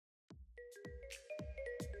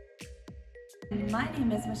My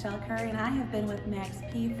name is Michelle Curry and I have been with Max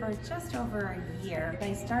P for just over a year.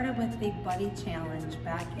 I started with the Buddy Challenge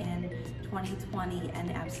back in 2020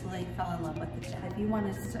 and absolutely fell in love with the gym. If you want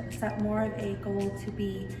to set more of a goal to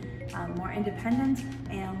be more independent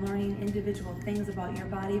and learning individual things about your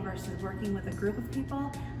body versus working with a group of people,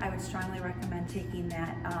 I would strongly recommend taking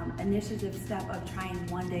that initiative step of trying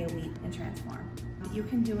 1 day a week and transform. You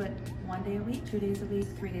can do it 1 day a week, 2 days a week,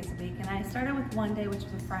 3 days a week. And I started with 1 day, which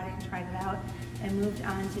was a Friday, and tried it out and moved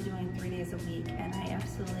on to doing 3 days a week. And I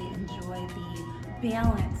absolutely enjoy the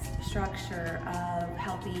balanced structure of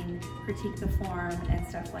helping critique the form and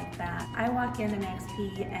stuff like that. I walk into Max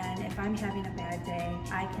P and if I'm having a bad day,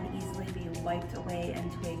 I can easily be wiped away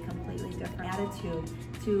into a completely different attitude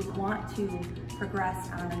to want to progress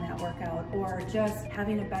on in that workout, or just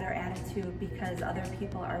having a better attitude because other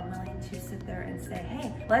people are willing to sit there and say,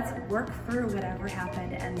 hey, let's work through whatever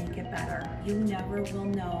happened and make it better. You never will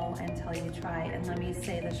know until you try. And let me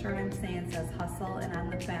say, the shirt I'm saying says hustle, and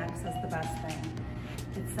on the back says the best thing.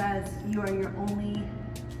 It says you are your only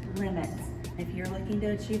limit. If you're looking to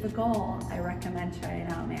achieve a goal, I recommend trying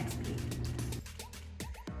out Max P.